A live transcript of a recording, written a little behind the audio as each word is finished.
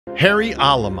Harry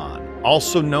Aleman,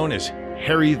 also known as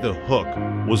Harry the Hook,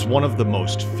 was one of the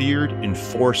most feared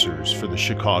enforcers for the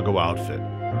Chicago outfit.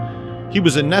 He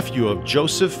was a nephew of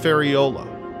Joseph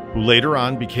Ferriola, who later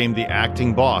on became the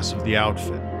acting boss of the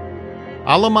outfit.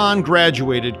 Aleman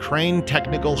graduated Crane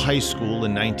Technical High School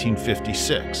in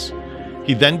 1956.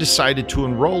 He then decided to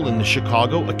enroll in the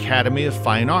Chicago Academy of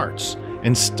Fine Arts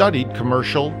and studied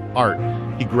commercial art.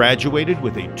 He graduated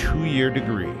with a 2-year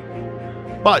degree.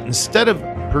 But instead of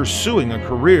pursuing a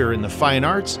career in the fine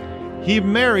arts, he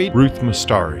married Ruth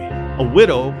Mastari, a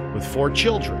widow with 4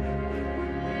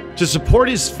 children. To support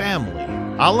his family,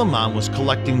 Aleman was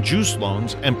collecting juice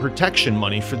loans and protection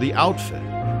money for the outfit.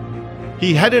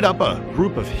 He headed up a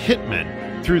group of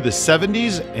hitmen through the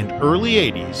 70s and early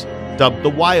 80s, dubbed the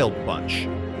Wild Bunch,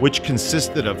 which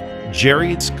consisted of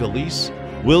Jerry Scalise,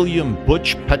 William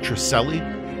Butch Petrocelli,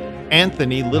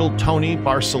 Anthony Little Tony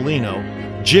Borsellino,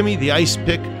 Jimmy the Ice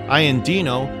Pick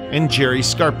Inendino, and Gerry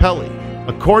Scarpelli.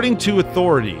 According to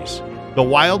authorities, the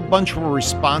Wild Bunch were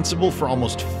responsible for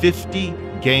almost 50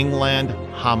 gangland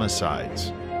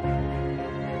homicides.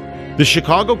 The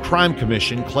Chicago Crime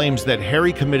Commission claims that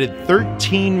Harry committed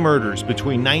 13 murders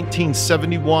between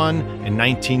 1971 and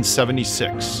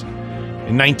 1976.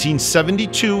 In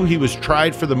 1972, he was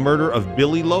tried for the murder of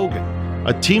Billy Logan,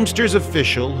 a Teamsters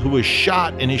official who was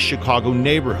shot in his Chicago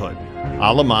neighborhood.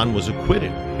 Aleman was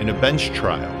acquitted in a bench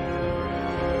trial.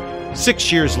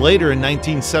 6 years later, in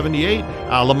 1978,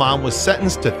 Aleman was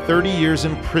sentenced to 30 years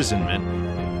imprisonment.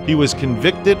 He was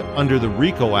convicted under the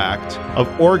RICO Act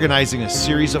of organizing a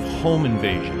series of home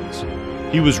invasions.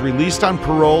 He was released on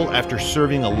parole after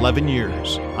serving 11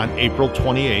 years on April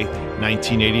 28,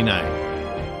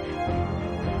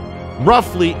 1989.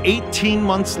 Roughly 18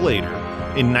 months later,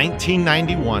 in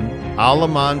 1991,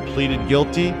 Aleman pleaded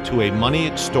guilty to a money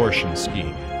extortion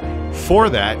scheme. For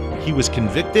that, he was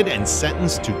convicted and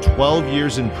sentenced to 12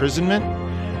 years imprisonment,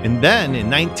 and then in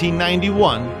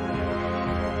 1991,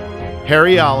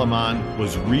 Harry Aleman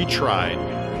was retried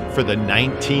for the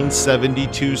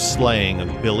 1972 slaying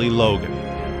of Billy Logan,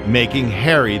 making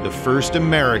Harry the first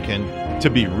American to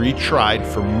be retried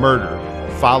for murder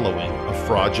following a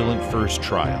fraudulent first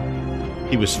trial.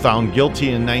 He was found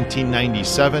guilty in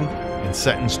 1997 and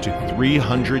sentenced to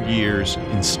 300 years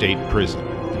in state prison.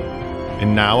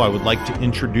 And now I would like to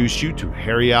introduce you to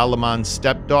Harry Aleman's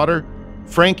stepdaughter,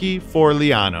 Franky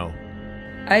Forliano.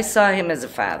 I saw him as a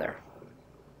father.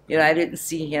 You know, I didn't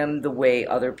see him the way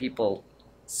other people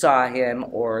saw him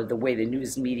or the way the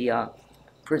news media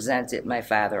presented my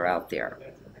father out there.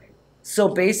 So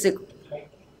basically,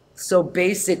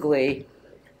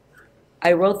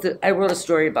 I wrote a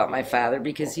story about my father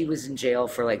because he was in jail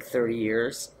for like 30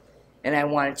 years, and I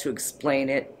wanted to explain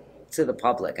it to the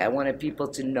public. I wanted people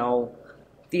to know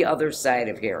the other side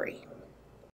of Harry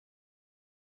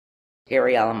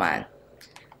Aleman.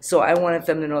 So I wanted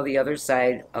them to know the other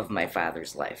side of my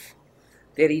father's life.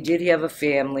 That he did have a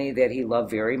family that he loved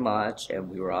very much, and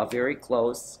we were all very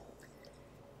close.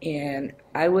 And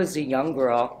I was a young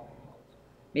girl,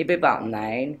 maybe about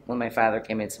 9 when my father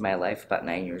came into my life, about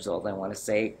 9 years old, I want to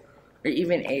say, or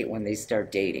even 8 when they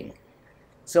start dating.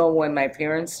 So when my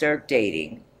parents start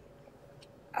dating,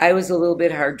 I was a little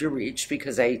bit hard to reach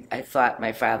because I thought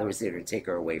my father was there to take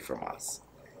her away from us.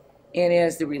 And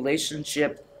as the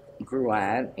relationship grew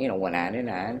on, went on and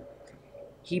on,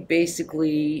 he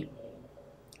basically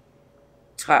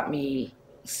taught me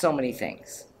so many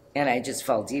things. And I just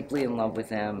fell deeply in love with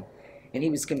him. And he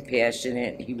was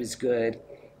compassionate, he was good.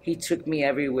 He took me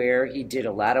everywhere. He did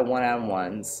a lot of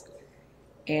one-on-ones.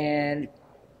 And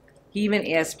he even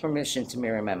asked permission to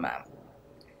marry my mom.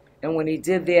 And when he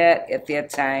did that, at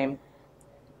that time,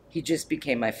 he just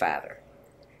became my father.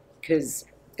 Because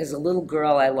as a little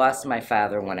girl, I lost my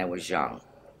father when I was young.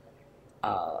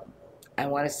 I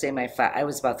want to say I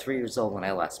was about 3 years old when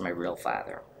I lost my real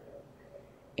father.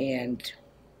 And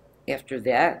after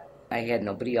that, I had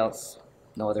nobody else,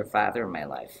 no other father in my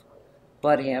life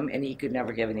but him, and he could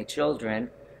never have any children.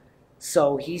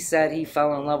 So he said he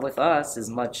fell in love with us as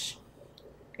much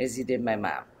as he did my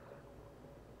mom.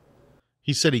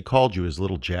 He said he called you his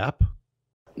little Jap?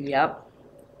 Yep.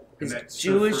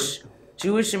 His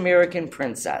Jewish American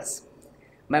princess.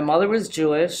 My mother was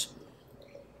Jewish,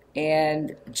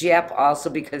 and Jap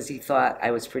also because he thought I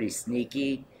was pretty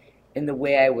sneaky in the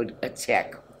way I would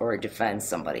attack or defend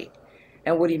somebody.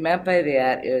 And what he meant by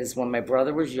that is when my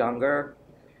brother was younger,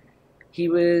 he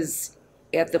was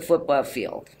at the football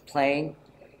field playing,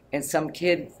 and some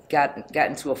kid got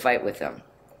into a fight with him.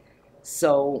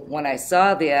 So when I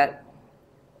saw that,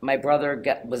 my brother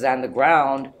was on the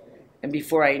ground, and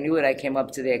before I knew it, I came up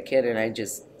to that kid and I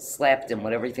just slapped him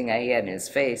with everything I had in his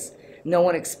face No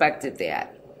one expected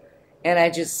that. And I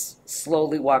just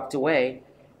slowly walked away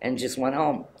and just went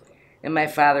home. And my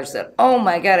father said, "Oh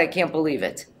my God, I can't believe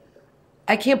it.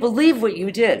 I can't believe what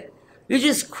you did. You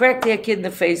just cracked that kid in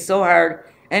the face so hard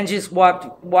and just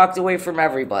walked away from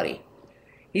everybody."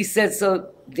 He said,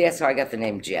 so that's how I got the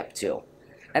name Jap too.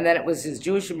 And then it was his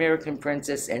Jewish American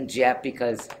princess and Jap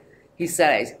because he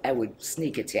said I would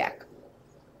sneak attack.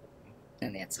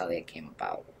 And that's how that came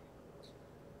about.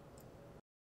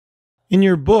 In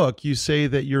your book, you say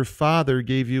that your father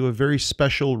gave you a very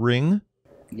special ring.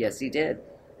 Yes, he did.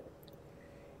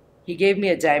 He gave me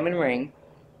a diamond ring.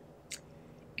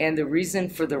 And the reason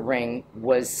for the ring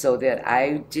was so that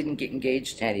I didn't get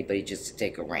engaged to anybody just to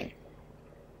take a ring.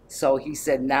 So he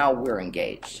said, now we're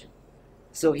engaged.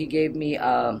 So he gave me,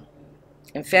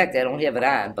 in fact, I don't have it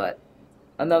on, but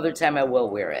another time I will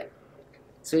wear it.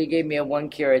 So he gave me a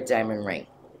 1-carat diamond ring.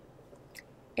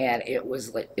 And it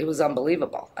was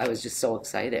unbelievable. I was just so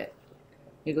excited.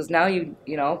 He goes, now you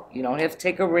don't have to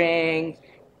take a ring.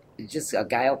 Just a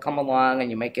guy will come along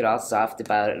and you make it all soft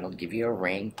about it and he'll give you a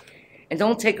ring. And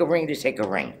don't take a ring to take a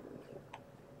ring.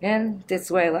 And that's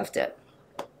the way I left it.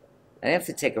 I didn't have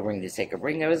to take a ring to take a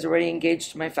ring. I was already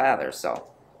engaged to my father, so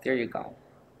there you go.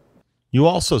 You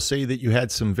also say that you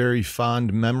had some very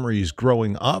fond memories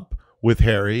growing up with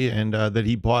Harry and that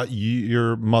he bought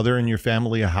your mother and your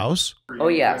family a house. Oh,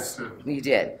 yes, he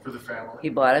did. For the family? He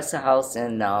bought us a house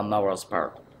in Melrose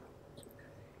Park.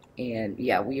 And,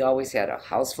 yeah, we always had a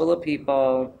house full of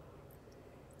people.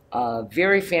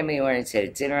 Very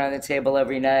family-oriented. Dinner on the table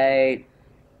every night.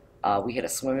 We had a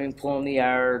swimming pool in the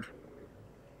yard.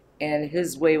 And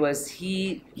his way was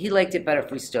he liked it better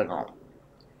if we stood home.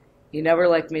 He never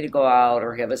liked me to go out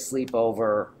or have a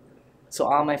sleepover. So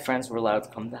all my friends were allowed to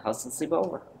come to the house and sleep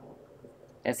over.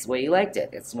 That's the way he liked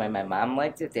it. That's the way my mom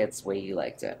liked it. That's the way he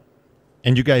liked it.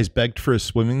 And you guys begged for a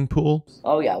swimming pool?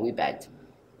 Oh, yeah, we begged.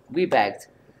 We begged.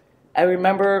 I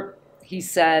remember he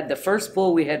said the first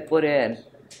pool we had put in,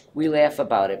 we laugh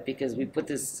about it because we put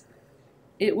this,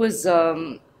 it was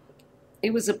a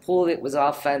pool that was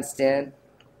all fenced in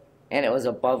and it was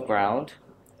above ground.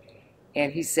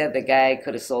 And he said the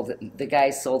guy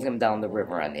sold him down the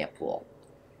river on that pool.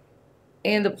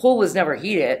 And the pool was never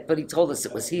heated, but he told us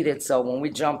it was heated. So when we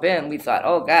jump in, we thought,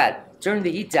 oh God, turn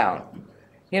the heat down,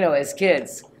 as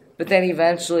kids. But then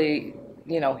eventually,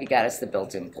 he got us the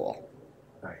built-in pool.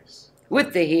 Nice.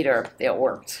 With the heater, it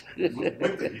worked.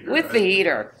 With the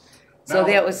heater. So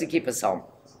that was to keep us home.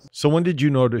 So when did you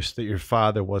notice that your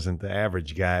father wasn't the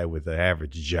average guy with the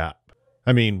average job?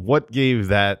 I mean, what gave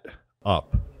that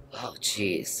up? Oh,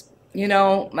 geez.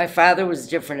 My father was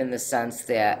different in the sense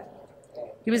that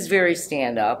he was very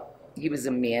stand-up. He was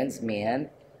a man's man.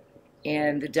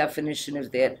 And the definition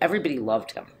of that, everybody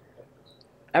loved him.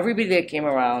 Everybody that came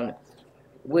around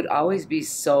would always be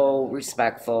so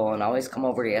respectful and always come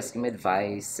over to ask him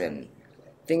advice and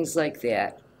things like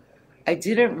that. I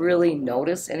didn't really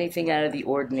notice anything out of the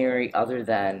ordinary other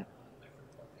than,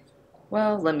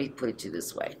 well, let me put it to you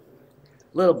this way.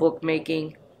 Little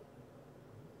bookmaking,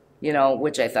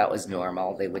 which I thought was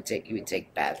normal. He would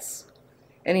take bets.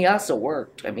 And he also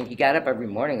worked. I mean, he got up every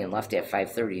morning and left at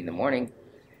 5:30 in the morning.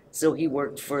 So he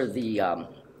worked for the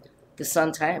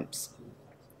Sun-Times.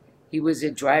 He was a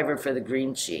driver for the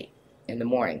Green Sheet in the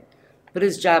morning. But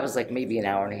his job was like maybe an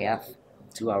hour and a half,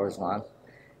 2 hours long.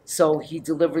 So he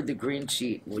delivered the Green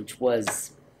Sheet, which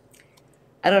was,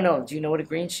 I don't know, do you know what a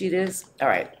Green Sheet is? All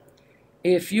right.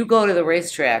 If you go to the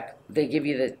racetrack, they give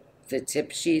you the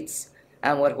tip sheets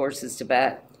on what horses to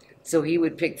bet. So he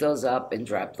would pick those up and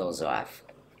drop those off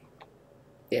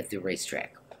at the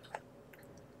racetrack.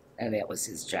 And that was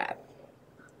his job.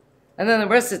 And then the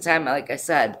rest of the time, like I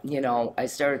said, I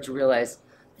started to realize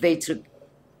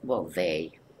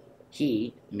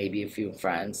he, maybe a few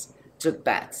friends, took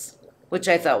bets, which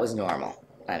I thought was normal.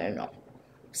 I don't know.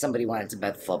 If somebody wanted to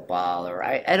bet football, or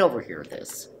I'd overhear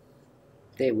this.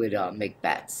 They would make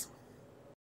bets.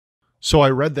 So I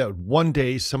read that one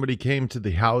day somebody came to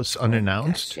the house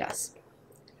unannounced? Yes.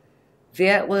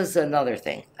 That was another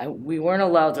thing. We weren't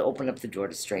allowed to open up the door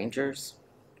to strangers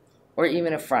or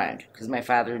even a friend because my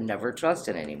father never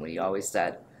trusted anyone. He always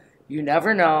said, you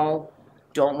never know.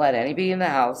 Don't let anybody in the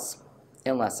house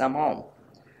unless I'm home.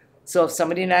 So if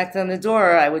somebody knocked on the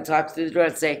door, I would talk to the door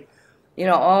and say,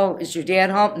 oh, is your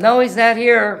dad home? No, he's not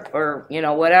here, or,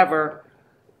 whatever.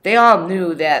 They all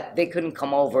knew that they couldn't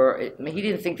come over. He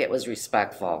didn't think that was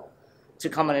respectful to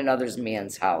come in another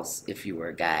man's house if you were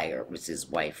a guy or it was his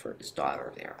wife or his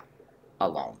daughter there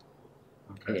alone.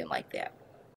 Okay. He didn't like that.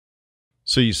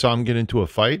 So you saw him get into a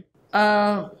fight?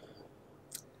 Yeah,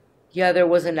 there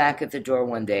was a knock at the door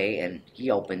one day, and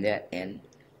he opened it, and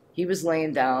He was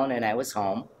laying down and I was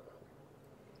home.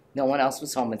 No one else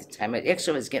was home at the time.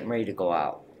 Actually, I was getting ready to go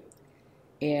out.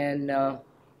 And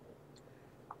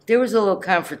there was a little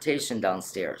confrontation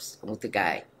downstairs with the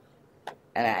guy.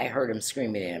 And I heard him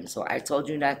screaming at him. So I told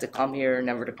you not to come here,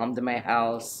 never to come to my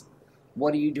house.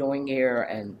 What are you doing here?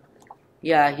 And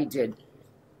yeah, he did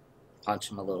punch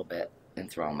him a little bit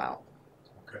and throw him out.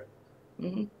 Okay.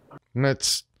 Mm-hmm. And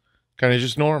that's kind of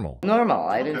just normal. Normal.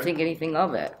 I didn't think anything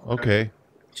of it. Okay.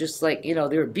 Just like, you know,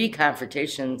 there would be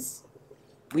confrontations.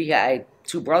 We had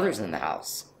 2 brothers in the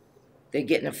house. They'd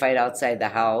get in a fight outside the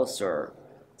house, or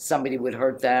somebody would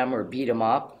hurt them or beat them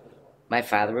up. My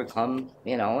father would come,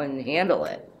 you know, and handle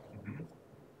it. Mm-hmm.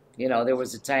 You know, there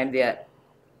was a time that,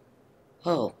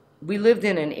 we lived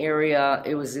in an area,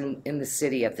 it was in the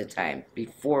city at the time,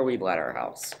 before we bought our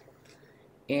house.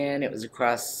 And it was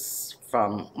across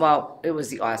from, well, it was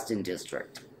the Austin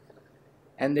district.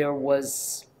 And there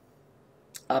was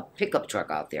a pickup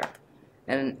truck out there.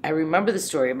 And I remember the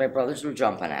story, my brothers were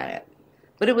jumping on it.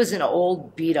 But it was an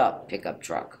old, beat-up pickup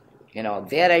truck. You know,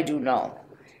 that I do know.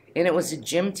 And it was a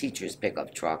gym teacher's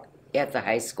pickup truck at the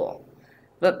high school.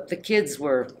 But the kids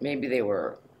were, maybe they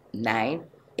were 9,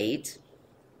 8,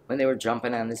 when they were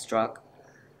jumping on this truck.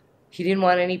 He didn't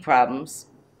want any problems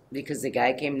because the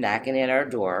guy came knocking at our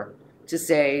door to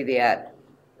say that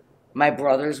my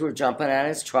brothers were jumping on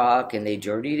his truck and they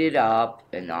dirtied it up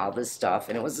and all this stuff.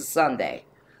 And it was a Sunday.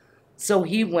 So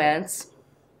he went,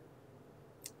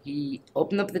 he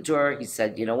opened up the door. He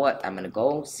said, you know what, I'm going to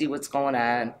go see what's going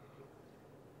on.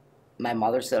 My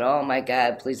mother said, oh my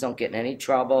God, please don't get in any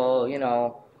trouble, you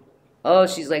know. Oh,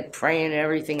 she's like praying and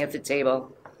everything at the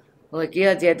table. I'm like,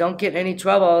 yeah, Dad, don't get in any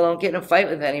trouble. Don't get in a fight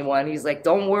with anyone. He's like,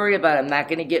 don't worry about it. I'm not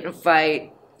going to get in a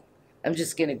fight. I'm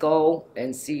just going to go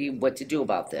and see what to do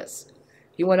about this.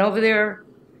 He went over there.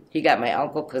 He got my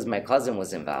uncle, because my cousin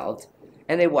was involved,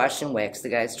 and they washed and waxed the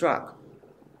guy's truck.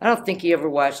 I don't think he ever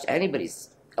washed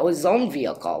his own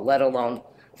vehicle, let alone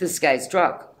this guy's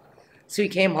truck. So he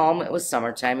came home. It was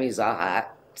summertime. He was all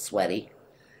hot, sweaty.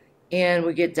 And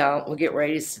we get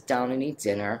ready to sit down and eat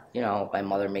dinner. You know, my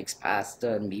mother makes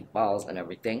pasta and meatballs and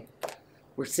everything.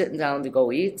 We're sitting down to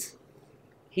go eat.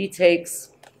 He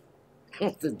takes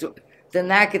the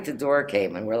knock at the door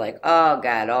came, and we're like, oh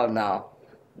God, oh no.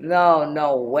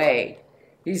 No way.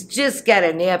 He's just got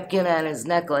a napkin on his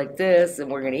neck like this,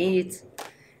 and we're going to eat.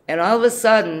 And all of a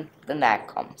sudden, the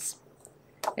knock comes.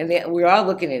 And we're all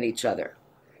looking at each other.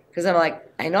 Because I'm like,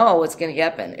 I know what's going to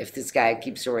happen. If this guy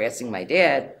keeps harassing my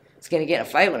dad, he's going to get in a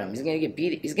fight with him. He's going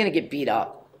to get beat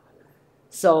up.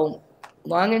 So,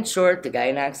 long and short, the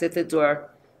guy knocks at the door.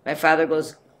 My father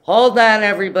goes, hold on,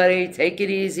 everybody. Take it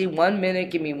easy. 1 minute.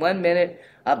 Give me 1 minute.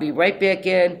 I'll be right back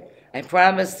in. I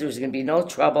promise there's going to be no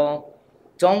trouble.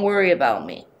 Don't worry about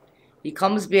me. He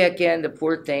comes back in, the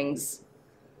poor things.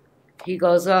 He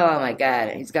goes, oh, my God.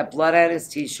 He's got blood on his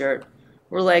T-shirt.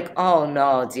 We're like, oh,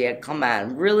 no, Dad, come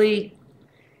on. Really?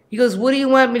 He goes, what do you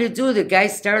want me to do? The guy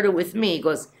started with me. He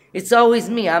goes, it's always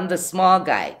me. I'm the small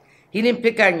guy. He didn't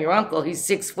pick on your uncle. He's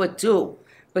 6'2",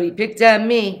 but he picked on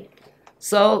me.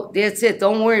 So that's it.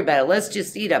 Don't worry about it. Let's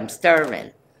just eat. I'm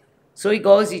starving. So he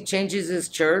goes. He changes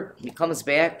his shirt. He comes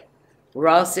back. We're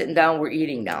all sitting down. We're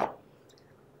eating now.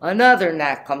 Another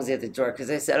knock comes at the door because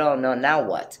I said, oh, no, now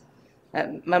what?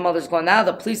 My mother's going, now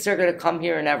the police are going to come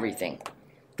here and everything.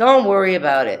 Don't worry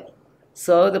about it.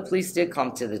 So the police did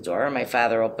come to the door. My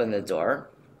father opened the door.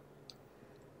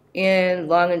 And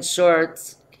long and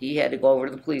short, he had to go over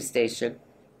to the police station.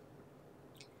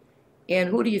 And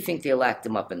who do you think they locked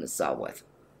him up in the cell with?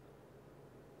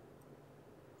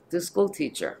 The school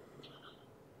teacher.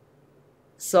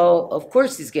 So, of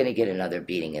course, he's going to get another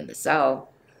beating in the cell.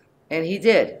 And he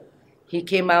did. He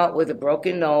came out with a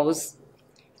broken nose,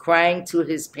 crying to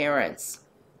his parents.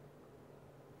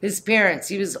 His parents,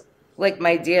 he was like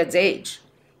my dad's age.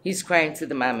 He's crying to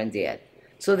the mom and dad.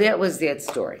 So that was that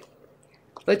story.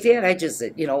 But Dad, I just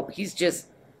said, you know, he's just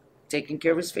taking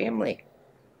care of his family.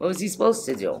 What was he supposed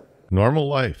to do? Normal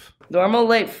life. Normal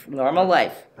life. Normal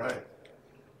life. Right.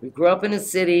 We grew up in a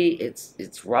city.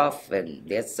 It's rough, and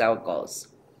that's how it goes.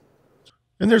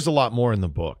 And there's a lot more in the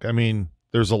book. I mean,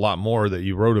 there's a lot more that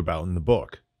you wrote about in the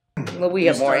book. Well, we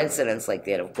have more incidents like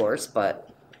that, of course, but...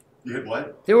 You had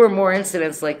what? There were more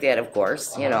incidents like that, of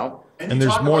course, you know. And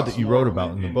there's more that you wrote about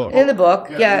in the book. In the book,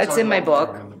 yeah, it's in my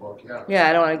about book. in the book, yeah. Yeah,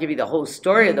 I don't want to give you the whole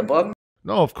story of the book.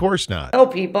 No, of course not. No,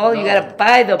 people, you got to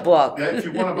buy the book. Yeah, if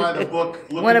you want to buy the book,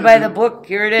 Want to buy the book?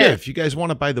 Here it is. Yeah, if you guys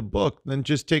want to buy the book, then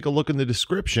just take a look in the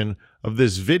description of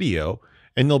this video,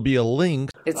 and there'll be a link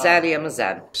It's at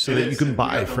Amazon. so that you can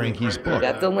buy Franky's book.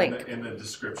 Got the link. in the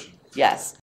description.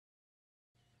 Yes.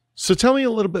 So tell me a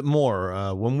little bit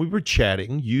more. When we were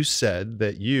chatting, you said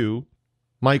that you,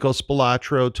 Michael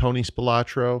Spilotro, Tony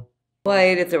Spilotro. Well, I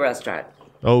ate at the restaurant.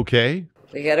 Okay.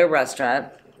 We had a restaurant.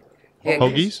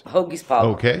 Hoagies? Hoagies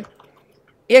Paulo. Okay.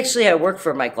 Actually, I worked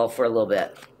for Michael for a little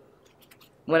bit.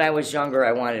 When I was younger,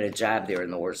 I wanted a job there in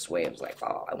the worst way. I was like,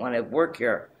 oh, I want to work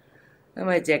here. And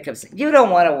my dad kept saying, you don't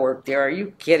want to work there. Are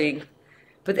you kidding?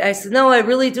 But I said, no, I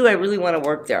really do. I really want to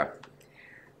work there.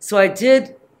 So I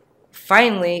did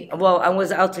finally. Well, I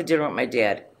was out to dinner with my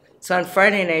dad. So on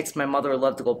Friday nights, my mother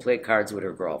loved to go play cards with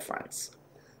her girlfriends.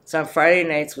 So on Friday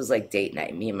nights was like date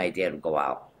night. Me and my dad would go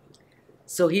out.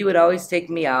 So he would always take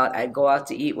me out. I'd go out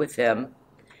to eat with him.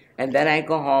 And then I'd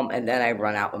go home, and then I'd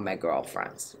run out with my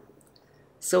girlfriends.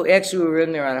 So actually, we were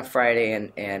in there on a Friday,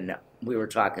 and we were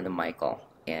talking to Michael.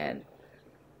 And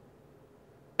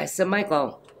I said,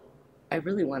 Michael, I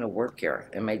really want to work here.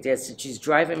 And my dad said, she's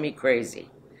driving me crazy.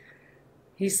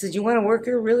 He said, you want to work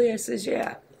here, really? I said,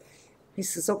 yeah. He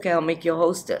says, okay, I'll make you a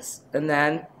hostess. And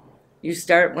then you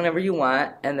start whenever you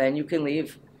want, and then you can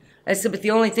leave. I said, but the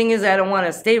only thing is I don't want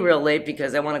to stay real late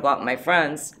because I want to go out with my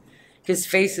friends. Because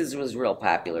Faces was real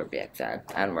popular back then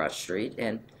on Rush Street.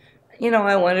 And, you know,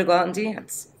 I wanted to go out and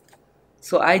dance.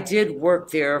 So I did work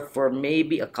there for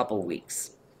maybe a couple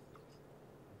weeks.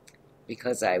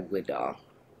 Because I would,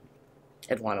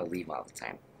 I'd want to leave all the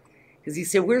time. Because he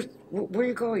said, where are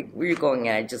you going? Where are you going?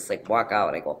 And I just, like, walk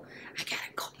out. I go, I got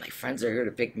to go. My friends are here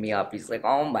to pick me up. He's like,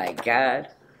 oh, my God.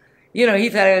 You know, he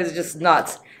thought I was just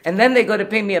nuts. And then they go to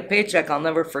pay me a paycheck. I'll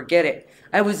never forget it.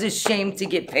 I was ashamed to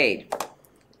get paid.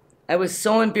 I was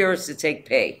so embarrassed to take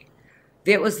pay.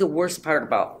 That was the worst part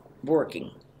about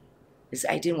working, is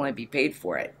I didn't want to be paid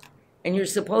for it. And you're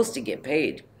supposed to get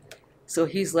paid. So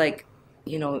he's like,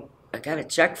 you know, I got a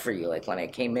check for you. Like when I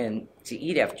came in to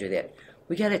eat after that,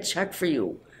 we got a check for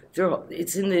you.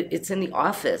 It's in the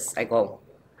office. I go,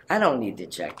 I don't need the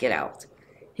check. Get out.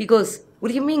 He goes, what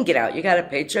do you mean get out? You got a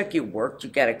paycheck. You worked. You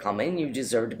got to come in. You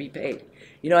deserve to be paid.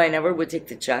 You know, I never would take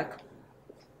the check.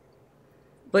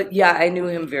 But yeah, I knew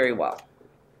him very well.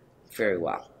 Very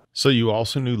well. So you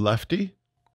also knew Lefty?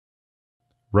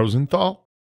 Rosenthal?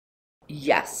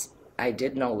 Yes, I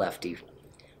did know Lefty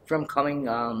from coming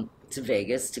to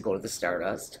Vegas to go to the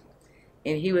Stardust.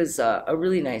 And he was a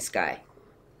really nice guy.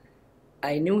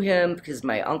 I knew him because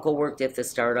my uncle worked at the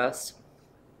Stardust.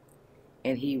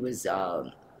 And he was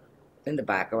in the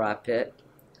Baccarat pit.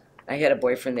 I had a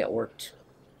boyfriend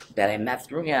that I met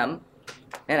through him.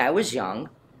 And I was young.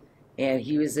 And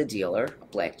he was a dealer, a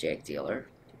blackjack dealer.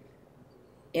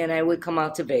 And I would come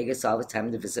out to Vegas all the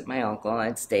time to visit my uncle.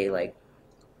 I'd stay like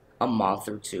a month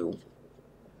or two.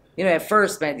 You know, at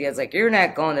first my dad's like, you're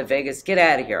not going to Vegas, get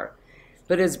out of here.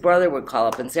 But his brother would call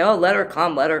up and say, oh, let her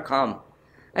come, let her come.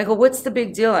 I go, what's the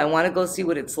big deal? I want to go see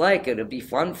what it's like. It'll be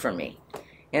fun for me.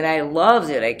 And I loved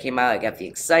it. I came out, I got the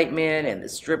excitement, and the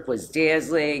strip was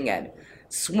dazzling, and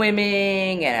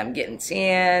swimming, and I'm getting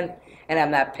tan. And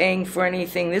I'm not paying for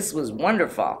anything. This was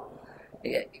wonderful.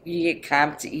 You get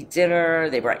comped to eat dinner.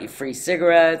 They brought you free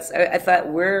cigarettes. I thought,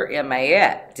 where am I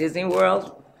at? Disney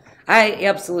World? I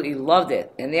absolutely loved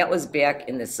it. And that was back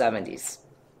in the 70s.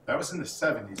 That was in the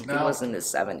 70s. It was in the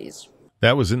 70s.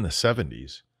 That was in the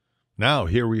 70s. Now,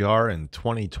 here we are in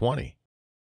 2020.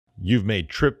 You've made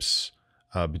trips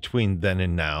between then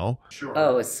and now. Sure.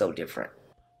 Oh, it's so different.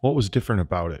 What was different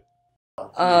about it?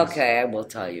 Okay, I will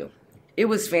tell you. It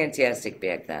was fantastic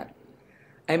back then.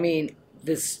 I mean,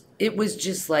 it was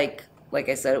just like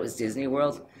I said, it was Disney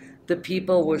World. The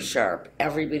people were sharp.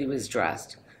 Everybody was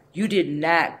dressed. You did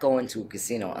not go into a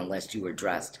casino unless you were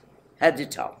dressed head to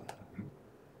toe.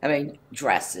 I mean,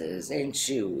 dresses and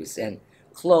shoes and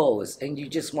clothes, and you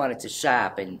just wanted to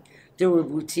shop. And there were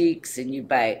boutiques, and you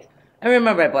buy. I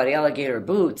remember I bought alligator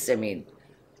boots. I mean,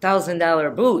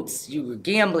 $1,000 boots. You were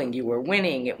gambling. You were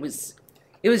winning. It was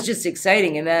just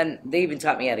exciting. And then they even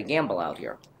taught me how to gamble out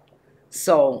here.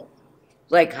 So,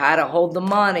 like how to hold the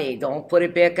money. Don't put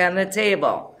it back on the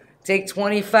table. Take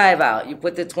 25 out. You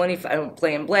put the 25. I'm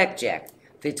playing blackjack.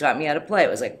 They taught me how to play. It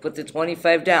was like, put the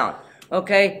 25 down.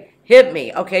 Okay, hit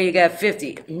me. Okay, you got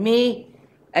 50. Me,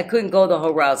 I couldn't go the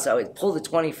whole route, so I would pull the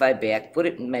 25 back, put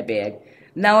it in my bag.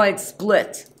 Now I'd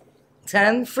split.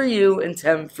 10 for you and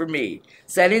 10 for me.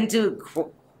 So I didn't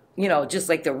do, you know, just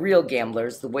like the real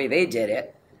gamblers, the way they did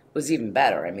it was even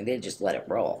better. I mean, they just let it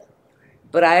roll.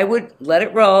 But I would let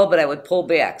it roll, but I would pull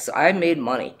back. So I made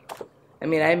money. I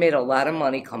mean, I made a lot of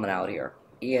money coming out here.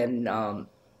 And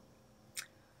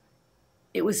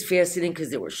it was fascinating because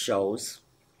there were shows.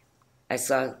 I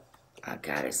saw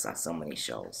so many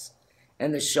shows.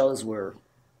 And the shows were,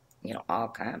 you know, all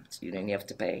comped. You didn't have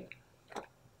to pay.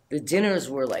 The dinners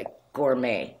were like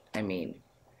gourmet. I mean,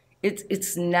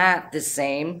 It's not the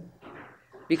same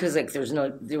because like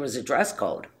there was a dress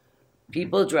code.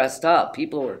 People dressed up.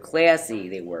 People were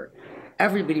classy.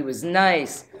 Everybody was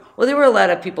nice. Well, there were a lot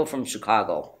of people from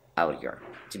Chicago out here,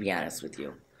 to be honest with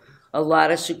you. A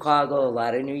lot of Chicago, a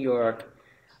lot of New York.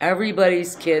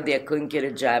 Everybody's kid that couldn't get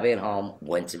a job at home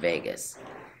went to Vegas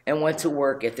and went to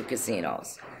work at the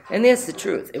casinos. And that's the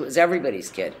truth. It was everybody's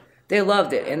kid. They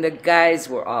loved it. And the guys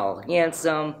were all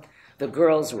handsome. The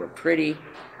girls were pretty.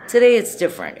 Today it's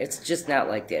different. It's just not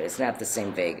like that. It's not the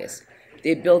same Vegas.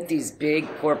 They built these big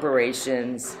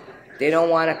corporations. They don't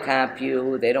want to comp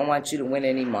you. They don't want you to win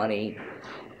any money.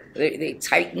 They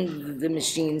tightened the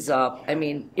machines up. I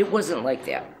mean, it wasn't like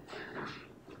that.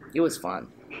 It was fun.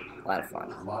 A lot of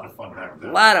fun. A lot of fun back then.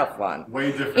 A lot of fun.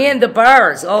 Way different. And the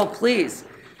bars, oh please.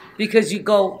 Because you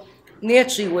go,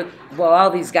 naturally with, well, all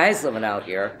these guys living out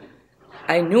here,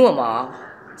 I knew them all,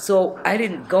 so I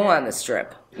didn't go on the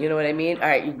strip. You know what I mean? All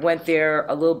right, you went there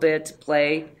a little bit to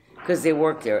play because they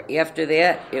worked there. After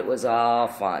that, it was all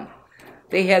fun.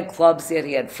 They had clubs that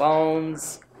had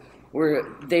phones where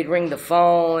they'd ring the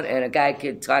phone and a guy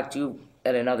could talk to you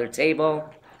at another table.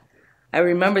 I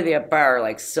remember that bar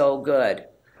like so good.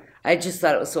 I just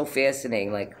thought it was so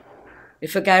fascinating. Like,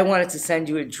 if a guy wanted to send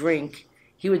you a drink,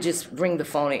 he would just ring the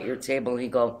phone at your table and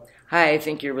he'd go, "Hi, I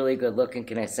think you're really good looking.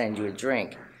 Can I send you a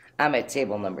drink? I'm at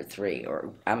table number 3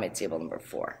 or I'm at table number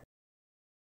 4.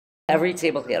 Every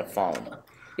table had a phone.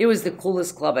 It was the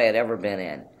coolest club I had ever been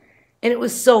in. And it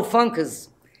was so fun because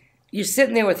you're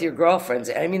sitting there with your girlfriends.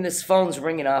 I mean, this phone's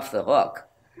ringing off the hook.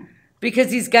 Because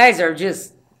these guys are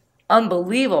just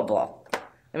unbelievable.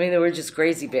 I mean, they were just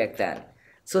crazy back then.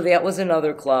 So that was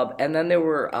another club. And then there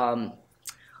were, oh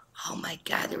my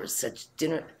God, there was such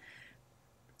dinner.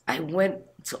 I went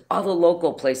to all the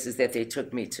local places that they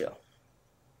took me to.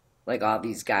 Like all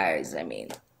these guys, I mean,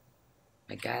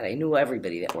 my God, I knew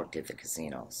everybody that worked at the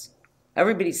casinos.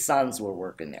 Everybody's sons were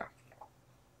working there.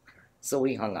 So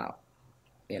we hung out,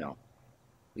 you know,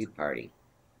 we'd party.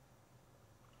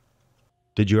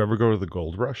 Did you ever go to the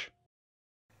Gold Rush?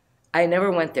 I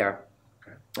never went there.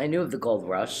 I knew of the Gold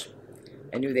Rush.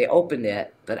 I knew they opened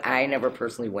it, but I never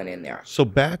personally went in there. So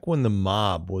back when the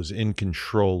mob was in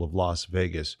control of Las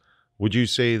Vegas, would you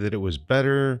say that it was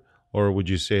better or would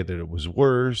you say that it was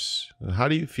worse? How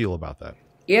do you feel about that?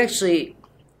 Actually,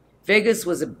 Vegas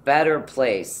was a better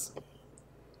place.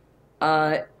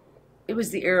 It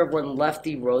was the era when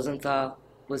Lefty Rosenthal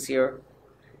was here.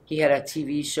 He had a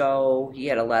TV show. He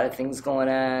had a lot of things going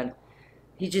on.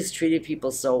 He just treated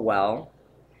people so well.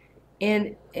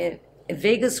 And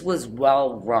Vegas was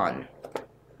well run.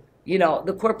 You know,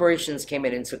 the corporations came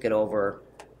in and took it over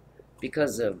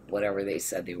because of whatever they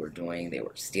said they were doing. They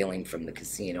were stealing from the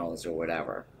casinos or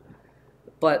whatever.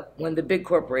 But when the big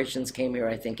corporations came here,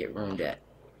 I think it ruined it.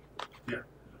 Yeah.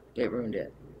 It ruined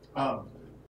it.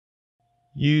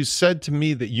 You said to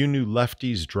me that you knew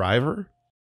Lefty's driver?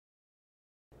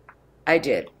 I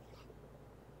did.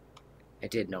 I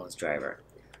did know his driver.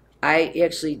 I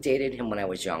actually dated him when I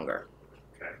was younger.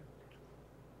 Okay.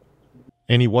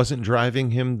 And he wasn't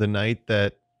driving him the night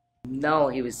that... No,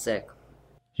 he was sick.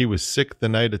 He was sick the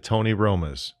night of Tony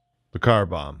Roma's, the car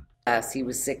bomb. Yes, he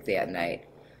was sick that night.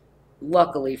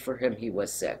 Luckily for him, he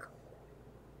was sick.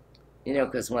 You know,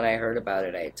 because when I heard about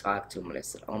it, I talked to him and I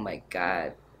said, "Oh my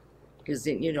God." Because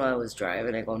didn't you know I was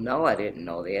driving? I go, "No, I didn't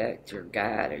know that. Dear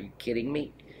God, are you kidding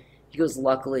me?" He goes,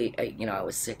 "Luckily, I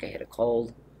was sick. I had a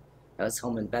cold. I was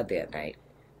home in bed that night."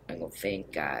 I go,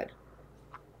 "Thank God."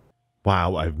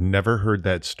 Wow, I've never heard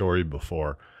that story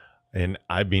before. And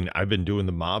I've been doing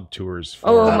the mob tours.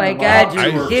 Oh my God,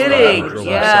 you're kidding.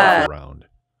 Yeah. Around.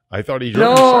 I thought he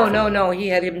drove himself No. He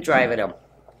had him driving him.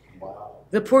 Wow.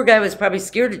 The poor guy was probably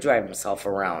scared to drive himself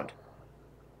around.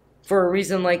 For a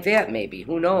reason like that, maybe.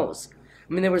 Who knows?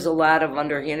 I mean, there was a lot of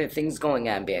underhanded things going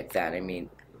on back then. I mean,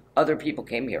 other people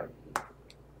came here. I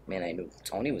mean, I knew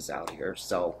Tony was out here,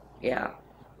 so, yeah.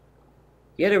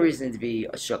 He had a reason to be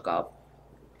shook up.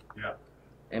 Yeah.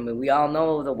 I mean, we all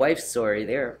know the wife's story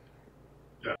there.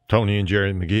 Yeah. Tony and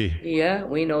Jerry McGee. Yeah,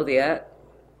 we know that,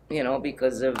 you know,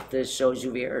 because of the shows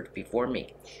you've aired before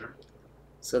me. Sure.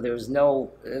 So there was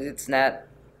no, it's not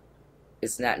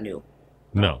new.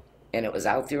 No. And it was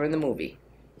out there in the movie.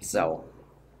 So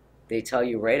they tell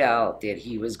you right out that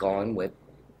he was going with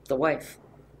the wife.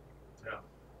 Yeah.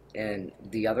 And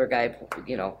the other guy,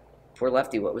 you know, poor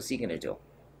Lefty, what was he going to do?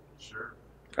 Sure.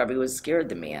 Probably was scared,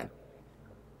 the man.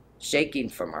 Shaking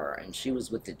from her. And she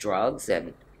was with the drugs.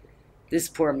 And this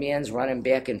poor man's running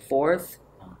back and forth,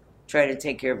 trying to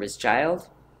take care of his child.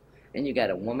 And you got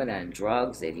a woman on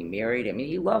drugs that he married. I mean,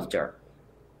 he loved her.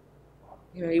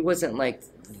 You know, he wasn't like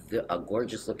a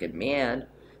gorgeous looking man.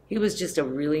 He was just a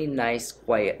really nice,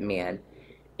 quiet man.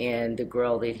 And the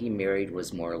girl that he married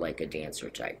was more like a dancer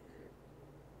type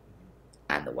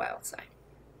on the wild side.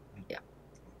 Yeah.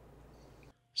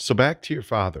 So back to your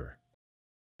father.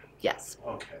 Yes.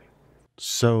 Okay.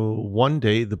 So one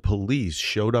day the police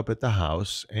showed up at the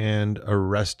house and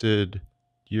arrested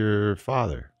your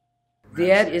father.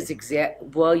 That is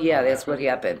well, yeah, that's what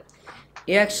happened.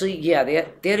 Actually, yeah,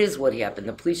 that is what happened.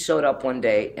 The police showed up one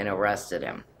day and arrested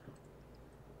him.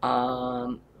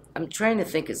 I'm trying to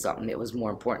think of something that was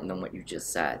more important than what you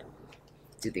just said.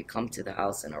 Did they come to the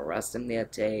house and arrest him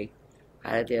that day?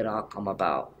 How did that all come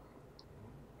about?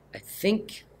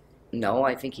 No,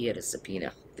 I think he had a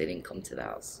subpoena. They didn't come to the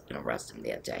house and arrest him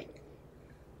that day.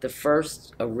 The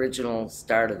first original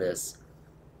start of this,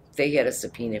 they had a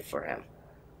subpoena for him.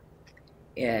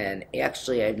 And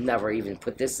actually, I've never even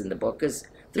put this in the book because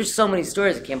there's so many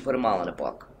stories, I can't put them all in a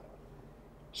book.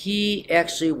 He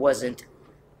actually wasn't,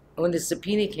 when the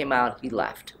subpoena came out, he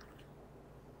left.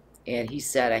 And he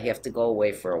said, I have to go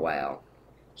away for a while.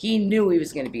 He knew he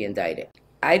was going to be indicted.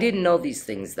 I didn't know these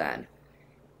things then.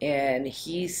 And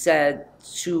he sat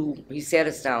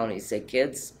us down, he said,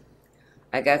 kids,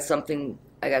 I got some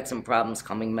problems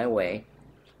coming my way.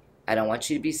 I don't want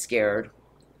you to be scared.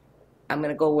 I'm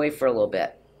going to go away for a little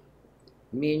bit.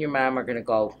 Me and your mom are going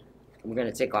to we're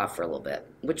going to take off for a little bit,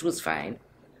 which was fine.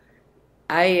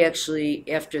 I actually,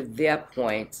 after that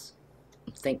point,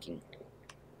 I'm thinking,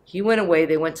 he went away,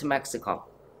 they went to Mexico,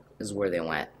 is where they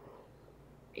went.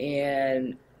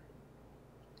 And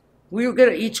we were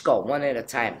going to each go one at a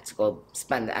time to go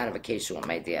spend on a vacation with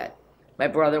my dad. My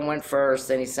brother went first,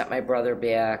 then he sent my brother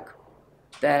back.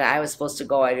 Then I was supposed to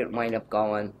go, I didn't wind up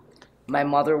going. My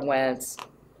mother went,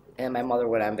 and my mother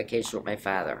went on vacation with my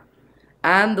father.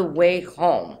 On the way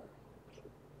home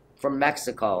from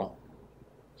Mexico,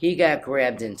 he got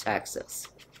grabbed in Texas,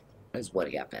 is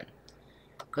what happened.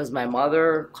 Because my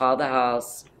mother called the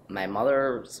house, my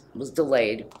mother was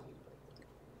delayed.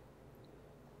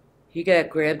 He got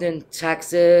grabbed in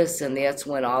Texas, and that's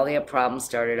when all their problems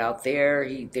started out there.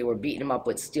 They were beating him up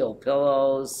with steel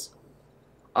pillows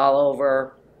all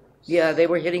over. Yeah, they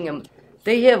were hitting him.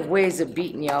 They have ways of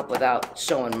beating you up without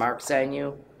showing marks on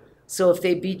you. So if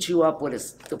they beat you up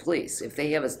with the police, if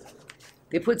they have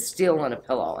they put steel on a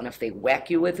pillow, and if they whack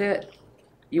you with it,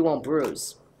 you won't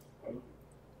bruise.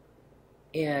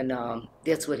 And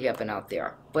that's what happened out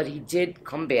there. But he did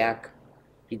come back.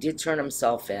 He did turn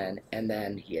himself in, and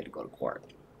then he had to go to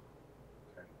court.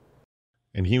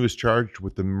 And he was charged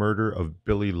with the murder of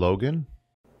Billy Logan?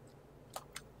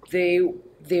 They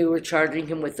were charging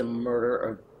him with the murder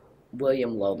of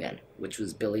William Logan, which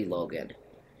was Billy Logan.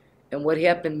 And what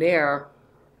happened there,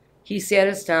 he sat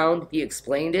us down, he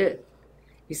explained it.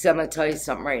 He said, I'm going to tell you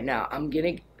something right now. I'm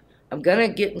gonna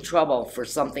get in trouble for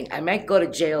something. I might go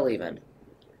to jail even,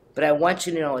 but I want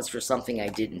you to know it's for something I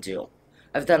didn't do.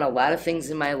 I've done a lot of things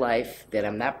in my life that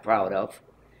I'm not proud of,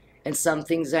 and some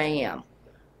things I am.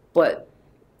 But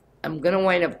I'm going to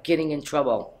wind up getting in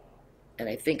trouble, and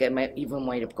I think I might even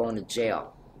wind up going to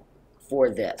jail for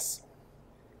this.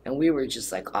 And we were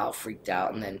just like all freaked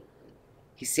out, and then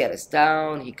he sat us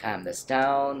down, he calmed us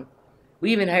down.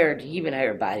 He even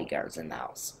hired bodyguards in the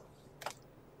house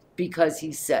because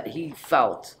he said he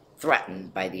felt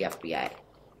threatened by the FBI.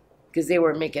 Because they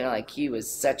were making it like he was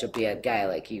such a bad guy,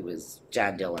 like he was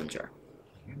John Dillinger.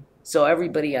 So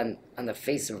everybody on the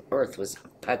face of earth was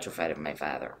petrified of my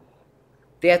father.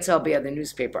 That's how bad the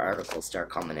newspaper articles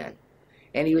start coming in.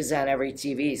 And he was on every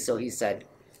TV, so he said,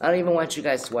 I don't even want you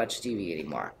guys to watch TV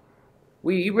anymore.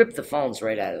 He ripped the phones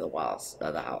right out of the walls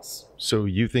of the house. So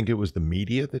you think it was the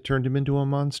media that turned him into a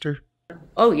monster?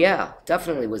 Oh yeah,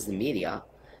 definitely was the media.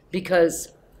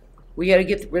 Because we had to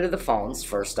get rid of the phones,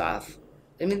 first off.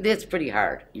 I mean, that's pretty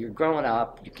hard. You're growing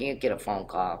up, you can't get a phone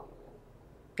call.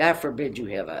 God forbid you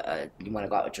have you want to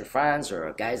go out with your friends, or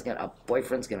a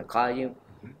boyfriend's gonna call you.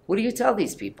 What do you tell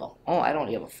these people? Oh, I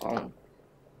don't have a phone.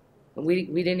 And we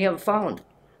didn't have a phone.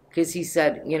 Because he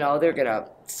said, you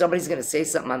know, somebody's gonna say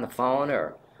something on the phone,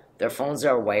 or their phones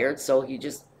are wired, so he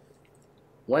just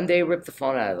one day ripped the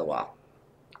phone out of the wall.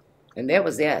 And that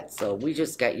was that. So we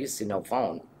just got used to no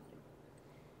phone.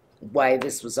 Why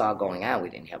this was all going on, we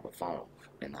didn't have a phone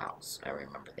in the house. I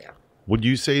remember that. Would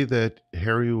you say that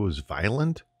Harry was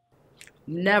violent?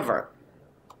 Never.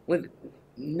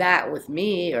 Not with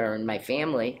me or in my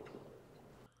family.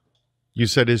 You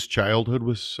said his childhood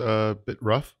was a bit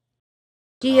rough?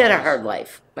 He had a hard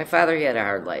life. My father had a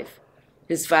hard life.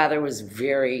 His father was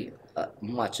very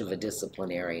much of a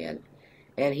disciplinarian.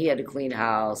 And he had to clean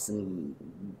house, and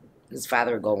his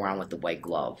father would go around with the white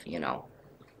glove, you know,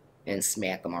 and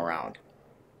smack him around.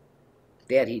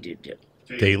 That he did do.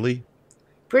 Daily?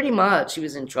 Pretty much. He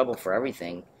was in trouble for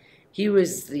everything. He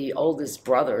was the oldest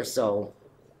brother, so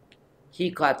he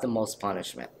caught the most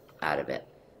punishment out of it.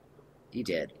 He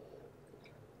did.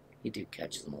 He did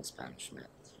catch the most punishment.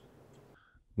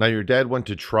 Now, your dad went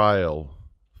to trial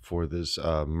for this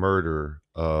murder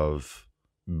of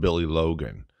Billy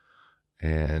Logan,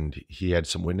 and he had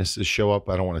some witnesses show up.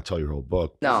 I don't want to tell your whole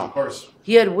book. No. Of course.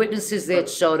 He had witnesses that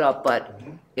showed up, but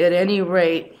at any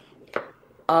rate,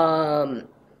 they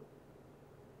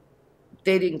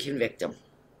didn't convict him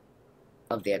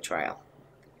of that trial.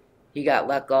 He got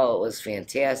let go. It was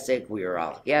fantastic. We were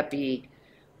all happy.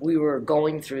 We were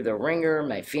going through the ringer,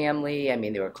 my family. I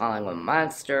mean, they were calling him a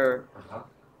monster,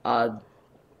 a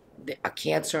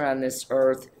cancer on this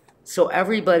earth. So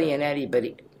everybody and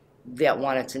anybody that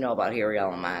wanted to know about Harry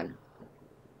Aleman,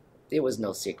 it was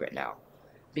no secret now.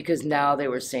 Because now they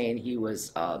were saying he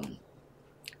was a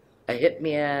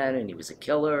hitman and he was a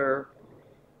killer.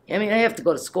 I mean, I have to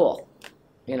go to school.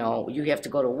 You know, you have to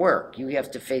go to work. You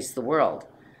have to face the world.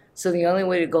 So the only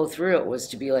way to go through it was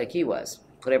to be like he was.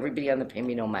 Put everybody on the pay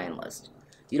me no mind list.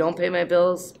 You don't pay my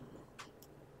bills,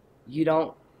 you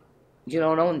don't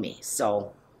own me.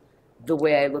 So the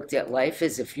way I looked at life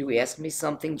is if you ask me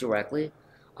something directly,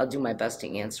 I'll do my best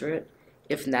to answer it.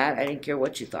 If not, I didn't care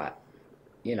what you thought.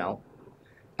 You know,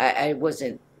 I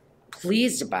wasn't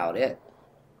pleased about it.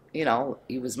 You know,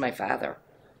 he was my father.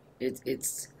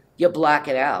 It's you block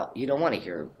it out. You don't want to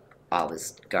hear all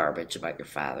this garbage about your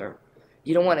father.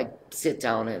 You don't want to sit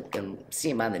down and see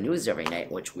him on the news every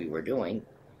night, which we were doing.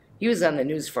 He was on the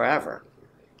news forever.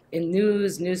 In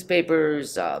news,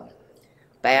 newspapers,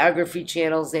 biography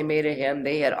channels they made of him,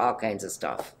 they had all kinds of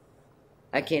stuff.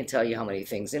 I can't tell you how many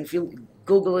things. And if you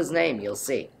Google his name, you'll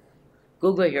see.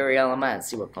 Google Harry Aleman,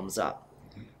 see what comes up.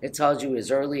 It tells you his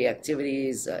early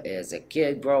activities as a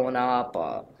kid growing up,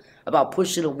 about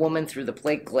pushing a woman through the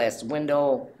plate glass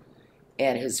window,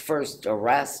 and his first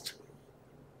arrest.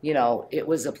 You know, it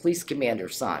was a police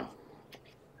commander's son.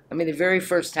 I mean, the very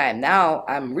first time. Now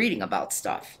I'm reading about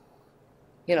stuff.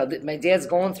 You know, my dad's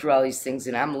going through all these things,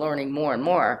 and I'm learning more and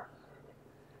more.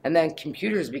 And then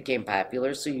computers became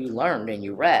popular, so you learned and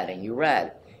you read and you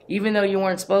read. Even though you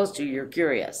weren't supposed to, you're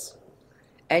curious.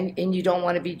 And you don't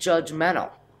want to be judgmental.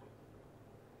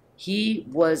 He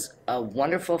was a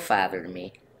wonderful father to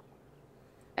me.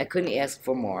 I couldn't ask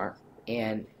for more.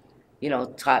 And you know,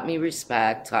 taught me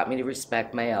respect, taught me to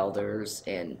respect my elders,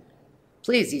 and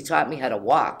please, he taught me how to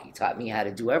walk. He taught me how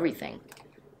to do everything.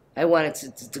 I wanted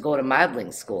to go to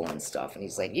modeling school and stuff, and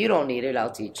he's like, you don't need it, I'll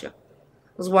teach you.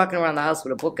 I was walking around the house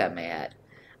with a book on my head.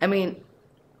 I mean,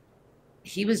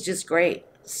 he was just great.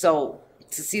 So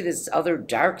to see this other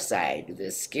dark side,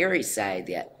 this scary side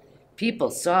that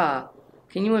people saw,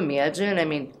 can you imagine? I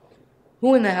mean,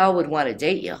 who in the hell would want to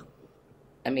date you?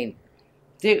 I mean,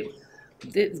 the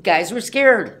guys were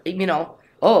scared, you know.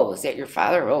 Oh, is that your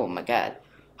father? Oh, my God.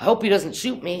 I hope he doesn't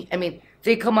shoot me. I mean,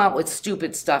 they come out with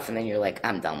stupid stuff, and then you're like,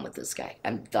 I'm done with this guy.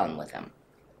 I'm done with him.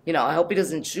 You know, I hope he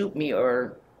doesn't shoot me,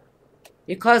 or...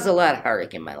 It caused a lot of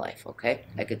heartache in my life, okay?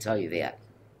 I could tell you that.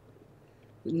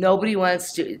 Nobody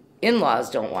wants to...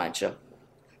 In-laws don't want you.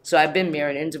 So I've been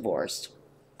married and divorced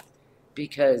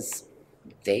because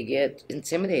they get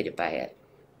intimidated by it.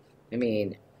 I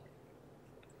mean...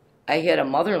 I had a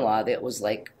mother-in-law that was,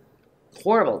 like,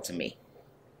 horrible to me.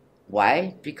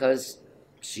 Why? Because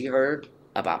she heard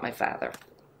about my father.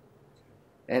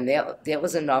 And that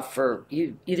was enough for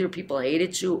you. Either people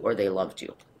hated you or they loved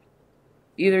you.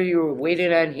 Either you were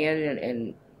waiting on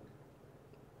hand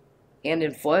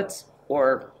and foot,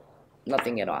 or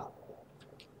nothing at all.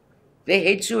 They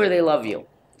hate you or they love you.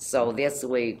 So that's the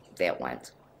way that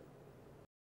went.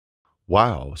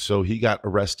 Wow. So he got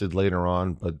arrested later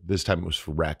on, but this time it was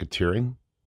for racketeering?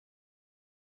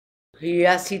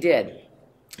 Yes, he did.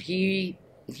 He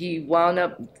wound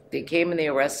up, they came and they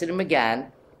arrested him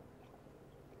again.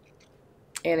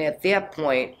 And at that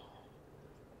point,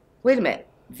 wait a minute,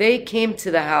 they came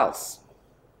to the house.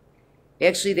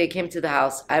 Actually, they came to the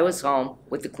house. I was home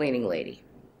with the cleaning lady.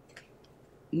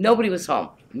 Nobody was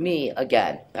home. Me,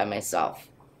 again, by myself.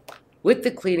 With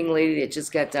the cleaning lady that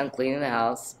just got done cleaning the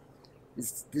house.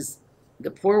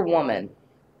 The poor woman,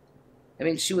 I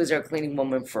mean, she was our cleaning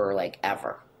woman for, like,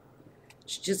 ever.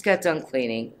 She just got done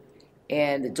cleaning,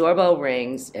 and the doorbell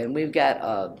rings, and we've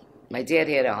got, my dad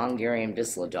had a Hungarian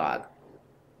Vizsla dog.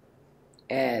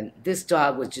 And this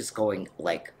dog was just going,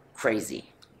 like,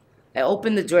 crazy. I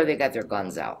opened the door, they got their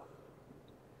guns out.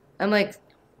 I'm like,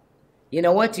 you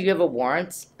know what, do you have a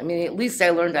warrant? I mean, at least I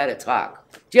learned how to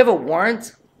talk. Do you have a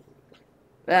warrant?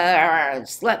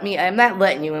 Just let me, I'm not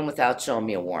letting you in without showing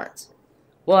me a warrant.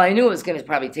 Well, I knew it was going to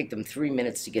probably take them 3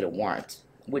 minutes to get a warrant,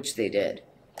 which they did.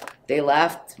 They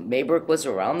left. Maybrook was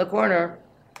around the corner.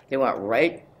 They went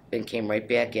right and came right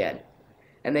back in.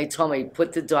 And they told me,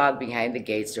 put the dog behind the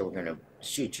gates or we're going to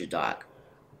shoot your dog.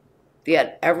 They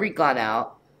had every gun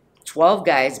out. 12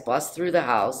 guys bust through the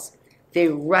house. They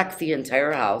wrecked the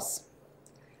entire house.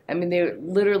 I mean, they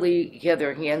literally had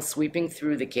their hands sweeping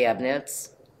through the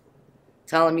cabinets,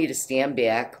 telling me to stand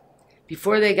back.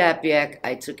 Before they got back,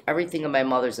 I took everything of my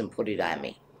mother's and put it on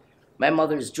me. My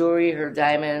mother's jewelry, her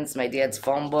diamonds, my dad's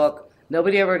phone book.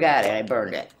 Nobody ever got it. I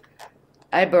burned it.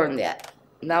 I burned that.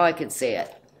 Now I could say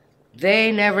it. They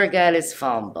never got his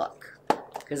phone book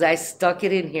because I stuck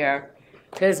it in here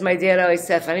because my dad always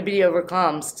said, if anybody ever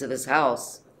comes to this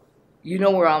house, you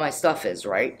know where all my stuff is,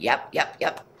 right? Yep.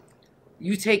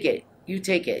 You take it. You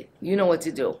take it. You know what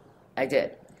to do. I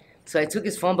did. So I took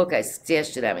his phone book. I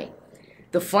stashed it at me.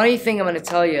 The funny thing I'm going to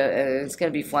tell you, and it's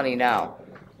going to be funny now,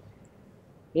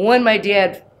 when my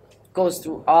dad goes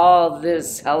through all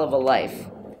this hell of a life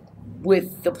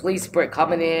with the police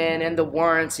coming in and the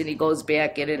warrants, and he goes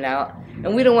back in and out,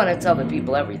 and we don't want to tell the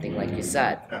people everything, like you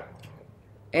said.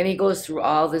 And he goes through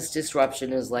all this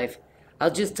disruption in his life.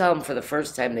 I'll just tell him for the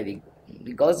first time that he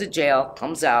goes to jail,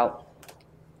 comes out.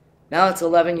 Now it's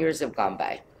 11 years have gone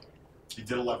by. He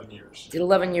did 11 years. Did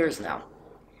 11 years now.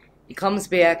 He comes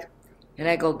back, and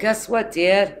I go, guess what,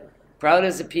 Dad? Proud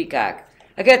as a peacock.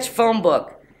 I got your phone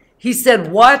book. He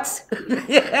said, what?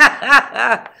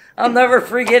 I'll never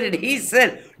forget it. He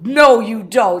said, no, you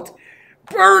don't.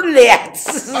 Burn that.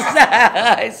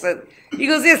 I said, he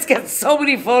goes, it's got so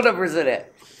many phone numbers in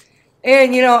it.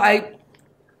 And,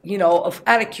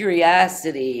 out of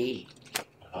curiosity,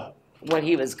 when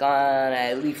he was gone,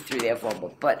 I leafed through that phone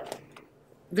book. But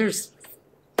it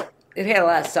had a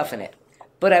lot of stuff in it.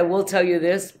 But I will tell you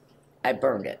this, I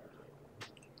burned it.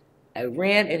 I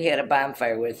ran and had a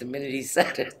bonfire with the minute he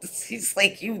said it. He's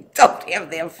like, you don't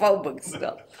have that phone book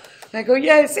still. And I go,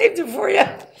 yeah, I saved it for you.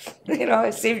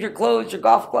 I saved your clothes, your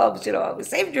golf clubs, I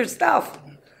saved your stuff.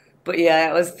 But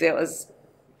yeah, that's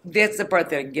the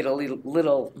part that I get a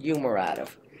little humor out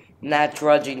of. Not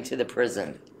drudging to the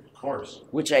prison. Of course.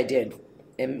 Which I did.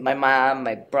 And my mom,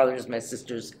 my brothers, my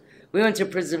sisters, we went to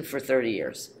prison for 30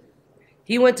 years.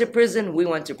 He went to prison, we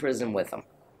went to prison with him.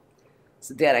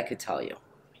 So that I could tell you.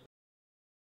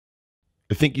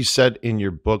 I think you said in your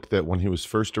book that when he was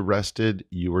first arrested,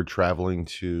 you were traveling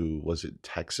to, was it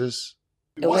Texas?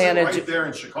 It wasn't Atlanta, right there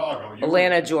in Chicago.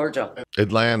 Atlanta, Georgia.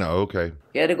 Atlanta, okay.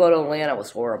 You had to go to Atlanta. It was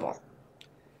horrible.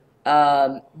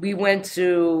 We went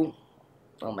to,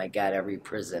 oh my God, every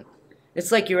prison.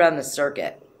 It's like you're on the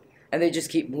circuit, and they just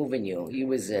keep moving you. He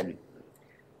was in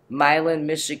Milan,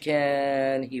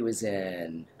 Michigan. He was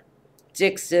in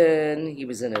Dixon. He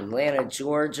was in Atlanta,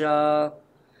 Georgia.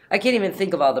 I can't even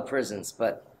think of all the prisons,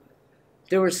 but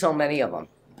there were so many of them.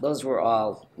 Those were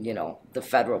all, the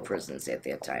federal prisons at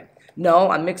that time.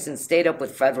 No, I'm mixing state up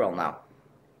with federal now.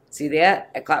 See that?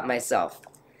 I caught myself.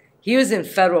 He was in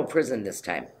federal prison this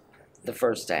time, the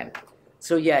first time.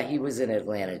 So yeah, he was in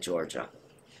Atlanta, Georgia.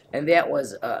 And that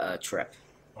was a trip.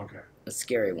 Okay. A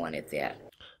scary one at that.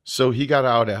 So he got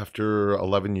out after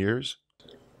 11 years?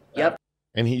 Yep.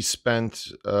 And he spent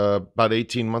about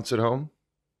 18 months at home?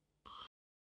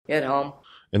 At home.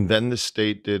 And then the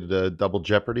state did double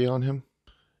jeopardy on him?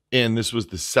 And this was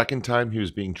the second time he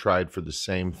was being tried for the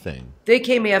same thing? They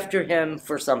came after him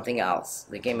for something else.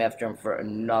 They came after him for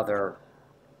another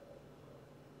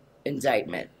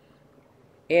indictment.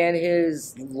 And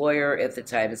his lawyer at the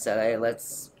time said, hey,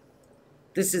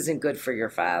 this isn't good for your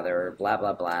father, blah,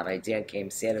 blah, blah. My dad came,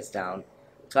 sat us down,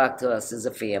 talked to us as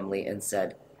a family, and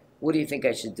said, what do you think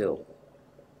I should do?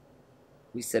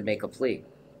 We said, make a plea.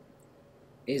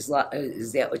 Is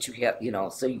that what you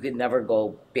have, so you could never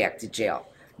go back to jail?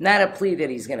 Not a plea that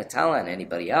he's going to tell on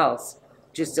anybody else,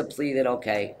 just a plea that,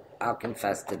 okay, I'll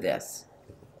confess to this,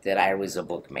 that I was a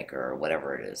bookmaker or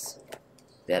whatever it is,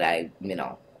 that I,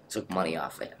 took money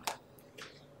off of him.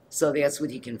 So that's what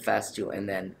he confessed to, and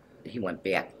then he went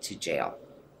back to jail.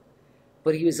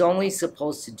 But he was only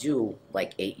supposed to do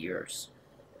like 8 years.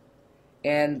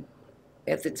 And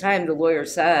at the time, the lawyer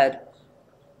said,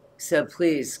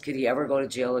 please, could he ever go to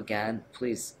jail again?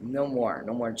 Please, no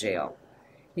more jail.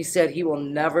 He said he will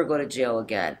never go to jail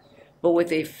again. But what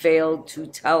they failed to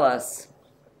tell us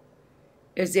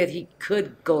is that he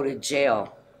could go to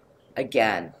jail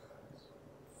again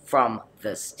from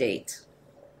the state.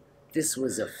 This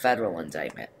was a federal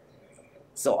indictment.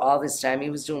 So all this time he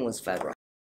was doing was federal.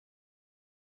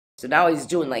 So now he's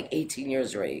doing like 18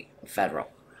 years already federal.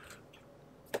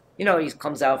 He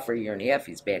comes out for a year and a half,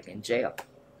 he's back in jail.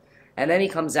 And then he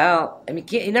comes out,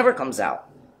 he never comes out.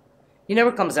 He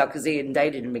never comes out because they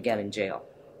indicted him again in jail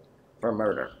for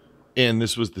murder. And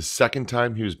this was the second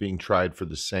time he was being tried for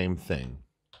the same thing.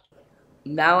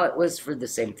 Now it was for the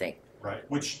same thing. Right.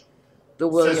 Which The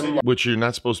William, Which you're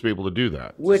not supposed to be able to do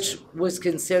that. which was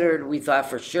considered, we thought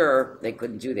for sure they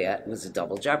couldn't do that, was a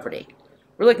double jeopardy.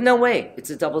 We're like, no way, it's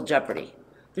a double jeopardy.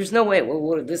 There's no way. Well,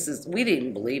 we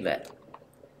didn't believe it.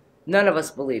 None of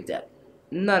us believed it.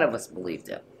 None of us believed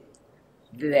it.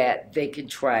 That they could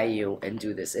try you and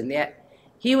do this. And that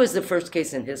he was the first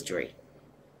case in history.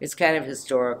 It's kind of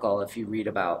historical if you read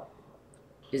about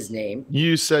his name.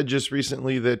 You said just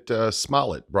recently that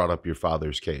Smollett brought up your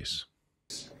father's case.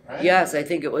 right? Yes, I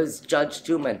think it was Judge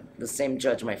Tuman, the same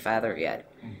judge my father had.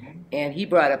 And he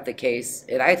brought up the case,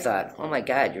 and I thought, oh my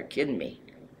God, you're kidding me.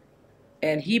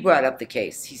 And he brought up the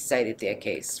case. He cited that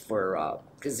case for,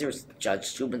 because there's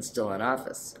Judge Tuman still in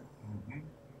office.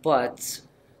 But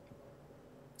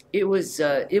it was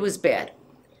bad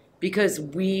because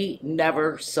we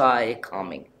never saw it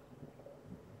coming.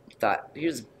 Thought,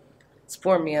 here's this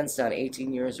poor man's done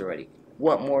 18 years already.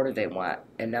 What more do they want?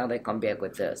 And now they come back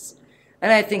with this.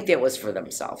 And I think that was for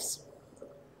themselves.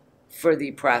 For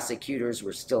the prosecutors,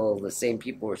 were still the same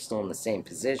people were still in the same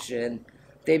position.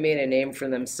 They made a name for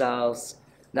themselves.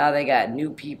 Now they got new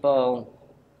people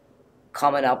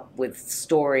coming up with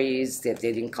stories that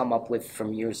they didn't come up with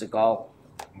from years ago.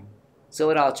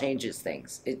 So it all changes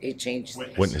things. It changed.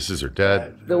 Witnesses are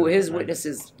dead. His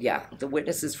witnesses, yeah, the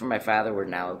witnesses for my father were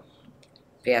now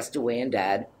passed away and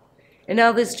dead. And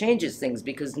now this changes things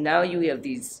because now you have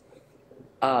these,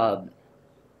 well,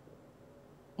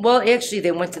 actually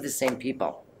they went to the same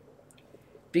people.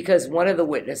 Because one of the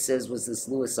witnesses was this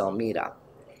Luis Almeida.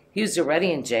 He was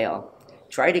already in jail,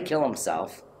 tried to kill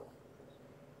himself,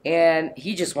 and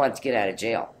he just wanted to get out of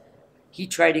jail. He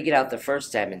tried to get out the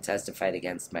first time and testified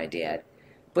against my dad,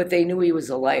 but they knew he was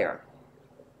a liar.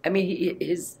 I mean,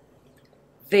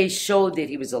 they showed that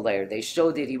he was a liar. They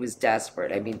showed that he was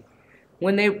desperate. I mean,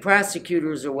 when they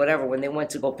prosecutors or whatever, when they went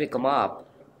to go pick him up,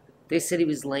 they said he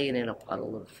was laying in a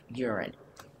puddle of urine.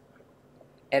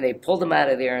 And they pulled him out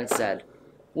of there and said,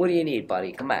 what do you need,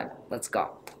 buddy? Come on, let's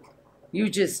go. You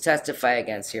just testify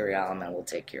against Harry Aleman, we'll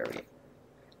take care of you.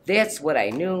 That's what I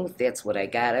knew, that's what I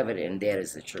got of it, and that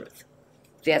is the truth.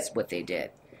 That's what they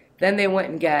did. Then they went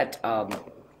and got,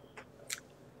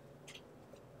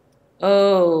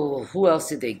 who else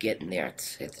did they get in there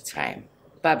at the time?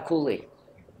 Bob Cooley.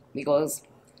 He goes,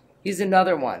 he's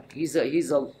another one.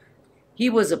 He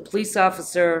was a police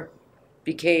officer,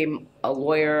 became a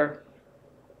lawyer,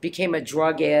 became a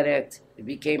drug addict,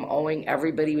 became owing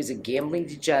everybody. He was a gambling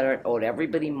degenerate, owed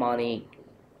everybody money.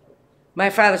 My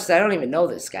father said, I don't even know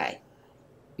this guy.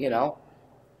 You know?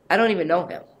 I don't even know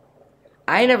him.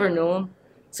 I never knew him,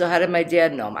 so how did my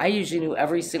dad know him? I usually knew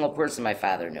every single person my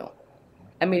father knew.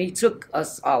 I mean, he took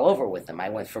us all over with him. I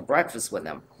went for breakfast with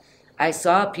him. I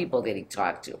saw people that he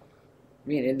talked to. I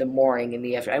mean, in the morning, in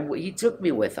the afternoon. He took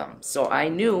me with him. So I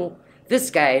knew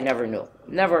this guy I never knew.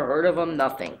 Never heard of him,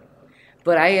 nothing.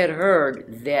 But I had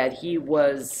heard that he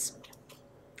was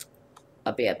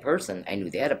a bad person. I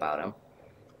knew that about him.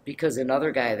 Because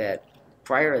another guy that,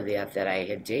 prior to that I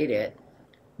had dated,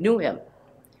 knew him.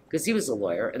 Because he was a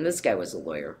lawyer, and this guy was a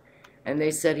lawyer. And they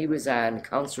said he was on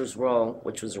Counselor's Row,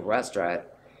 which was a restaurant,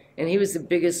 and he was the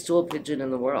biggest stool pigeon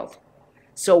in the world.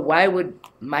 So why would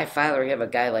my father have a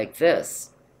guy like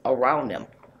this around him?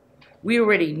 We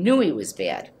already knew he was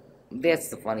bad. That's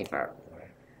the funny part.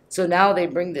 So now they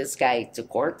bring this guy to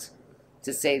court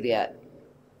to say that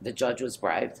the judge was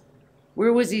bribed.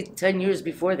 Where was he 10 years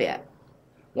before that?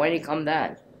 Why didn't he come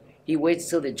then? He waits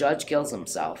till the judge kills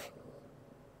himself.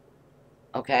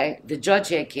 Okay? The judge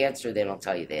had cancer. They don't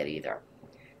tell you that either.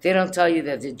 They don't tell you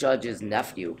that the judge's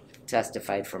nephew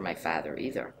testified for my father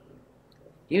either.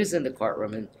 He was in the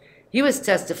courtroom, and he was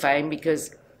testifying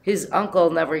because his uncle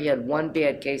never had one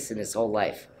bad case in his whole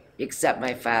life, except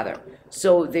my father.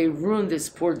 So they ruined this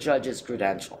poor judge's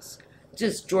credentials,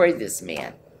 destroyed this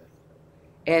man.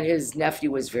 And his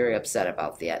nephew was very upset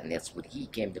about that, and that's what he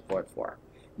came to court for.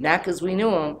 Not because we knew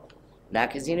him, not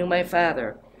because he knew my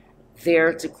father,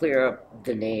 there to clear up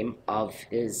the name of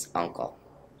his uncle,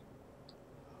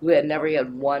 who had never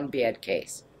had one bad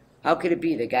case. How could it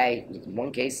be the guy with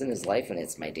one case in his life and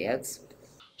it's my dad's?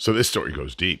 So this story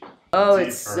goes deep. Oh,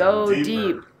 it's Deeper, so deeper.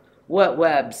 deep. What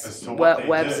webs? As to what What they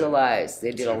webs did. of lies?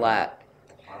 They did a lot.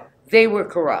 They were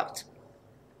corrupt.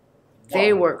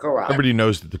 They were corrupt. Everybody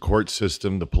knows that the court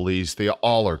system, the police, they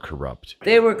all are corrupt.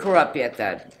 They were corrupt back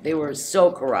then. They were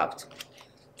so corrupt.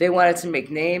 They wanted to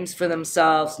make names for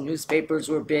themselves. Newspapers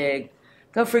were big.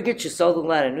 Don't forget, you sold a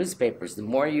lot of newspapers. The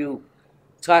more you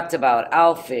talked about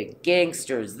outfit,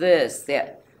 gangsters, this,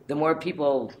 that, the more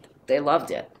people, they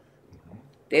loved it.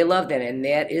 They loved it, and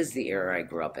that is the era I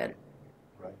grew up in.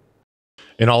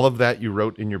 And all of that you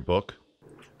wrote in your book?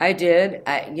 I did.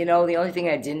 You know, the only thing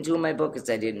I didn't do in my book is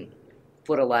I didn't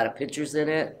put a lot of pictures in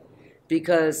it,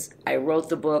 because I wrote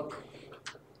the book.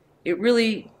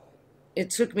 It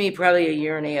took me probably a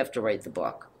year and a half to write the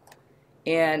book.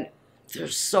 And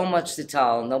there's so much to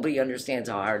tell. Nobody understands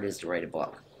how hard it is to write a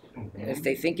book. And if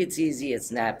they think it's easy,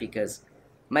 it's not, because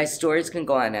my stories can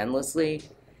go on endlessly,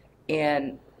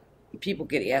 and people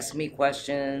could ask me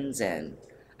questions, and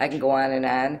I can go on.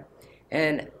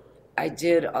 And I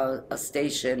did a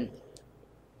station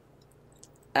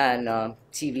on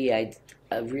TV,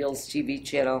 a Reels TV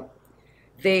channel.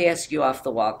 They ask you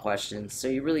off-the-wall questions, so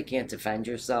you really can't defend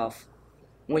yourself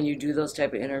when you do those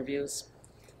type of interviews,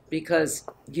 because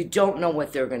you don't know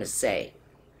what they're going to say.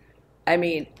 I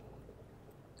mean,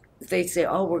 they say,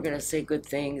 oh, we're going to say good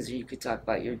things, or you could talk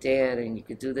about your dad, and you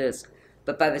could do this.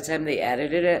 But by the time they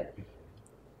edited it,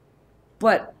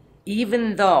 but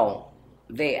even though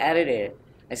they edited it,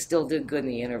 I still did good in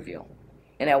the interview.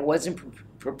 And I wasn't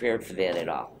prepared for that at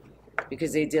all,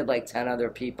 because they did like 10 other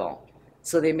people.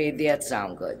 So they made that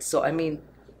sound good. So, I mean,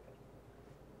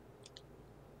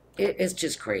 it's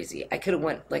just crazy. I could have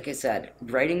went, like I said,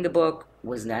 writing the book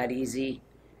was not easy.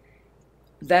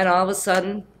 Then all of a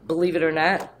sudden, believe it or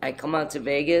not, I come out to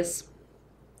Vegas.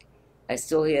 I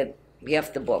still had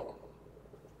half the book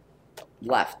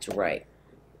left to write.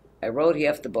 I wrote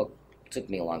half the book. It took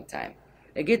me a long time.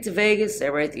 I get to Vegas, I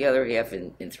write the other half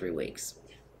in 3 weeks.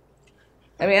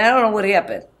 I mean, I don't know what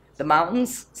happened. The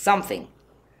mountains? Something.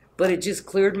 But it just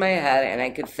cleared my head, and I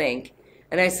could think.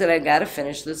 And I said, I got to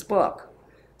finish this book.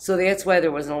 So that's why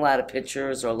there wasn't a lot of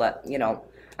pictures, or you know,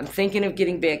 I'm thinking of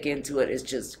getting back into it. It's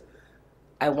just,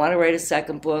 I want to write a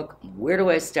second book. Where do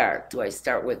I start? Do I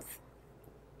start with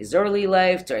his early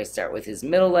life? Do I start with his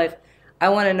middle life? I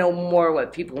want to know more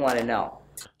what people want to know.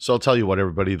 So I'll tell you what,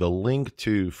 everybody, the link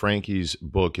to Franky's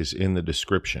book is in the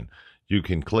description. You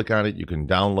can click on it. You can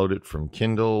download it from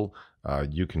Kindle.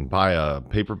 You can buy a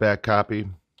paperback copy.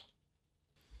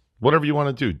 Whatever you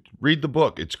want to do, read the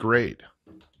book. It's great.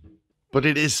 But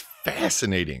it is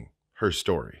fascinating, her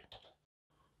story.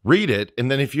 Read it,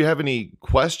 and then if you have any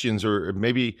questions, or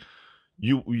maybe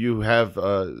you have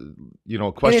you know,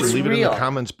 a question, leave it in the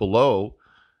comments below,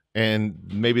 and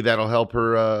maybe that'll help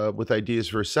her with ideas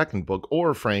for a second book.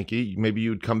 Or Franky, maybe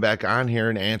you'd come back on here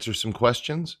and answer some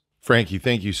questions. Franky,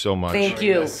 thank you so much. Thank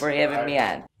you for having me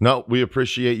on. No, we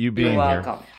appreciate you being here. You're welcome.